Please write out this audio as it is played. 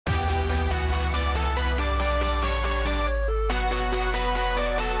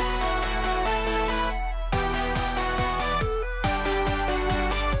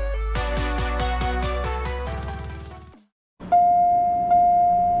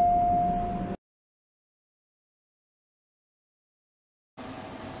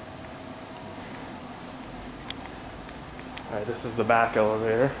Alright, this is the back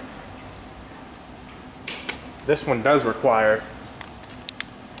elevator. This one does require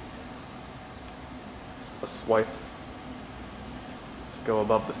a swipe to go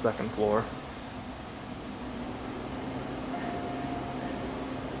above the second floor.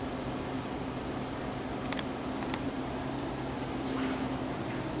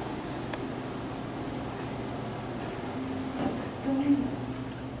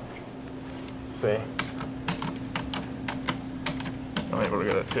 See? I'm able to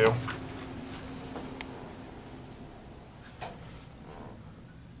get it too.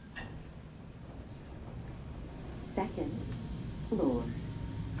 Second floor.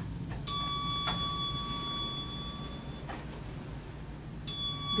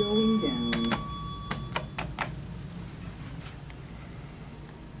 Going down.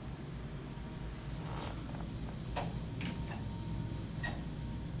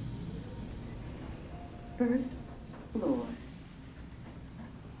 First floor.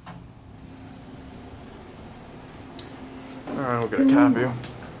 Alright, we'll get a cab view.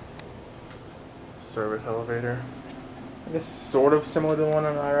 Service elevator. I guess sort of similar to the one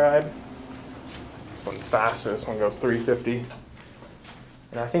on Iribe. This one's faster, this one goes 350.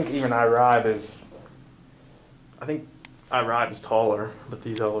 And I think even Iribe is taller, but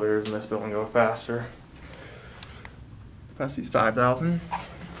these elevators in this building go faster. Capacity's 5,000.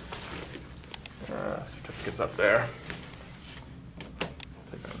 Certificate's up there.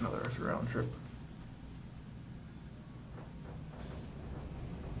 Take another round trip.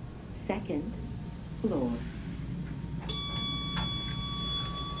 Second floor.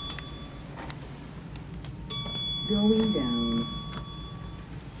 Going down.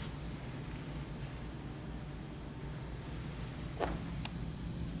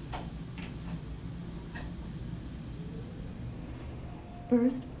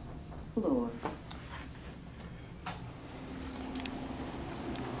 First floor.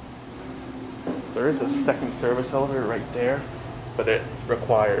 There is a second service elevator right there, but it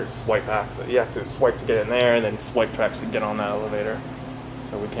requires swipe access. You have to swipe to get in there and then swipe to actually get on that elevator.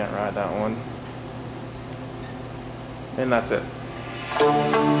 So we can't ride that one. And that's it.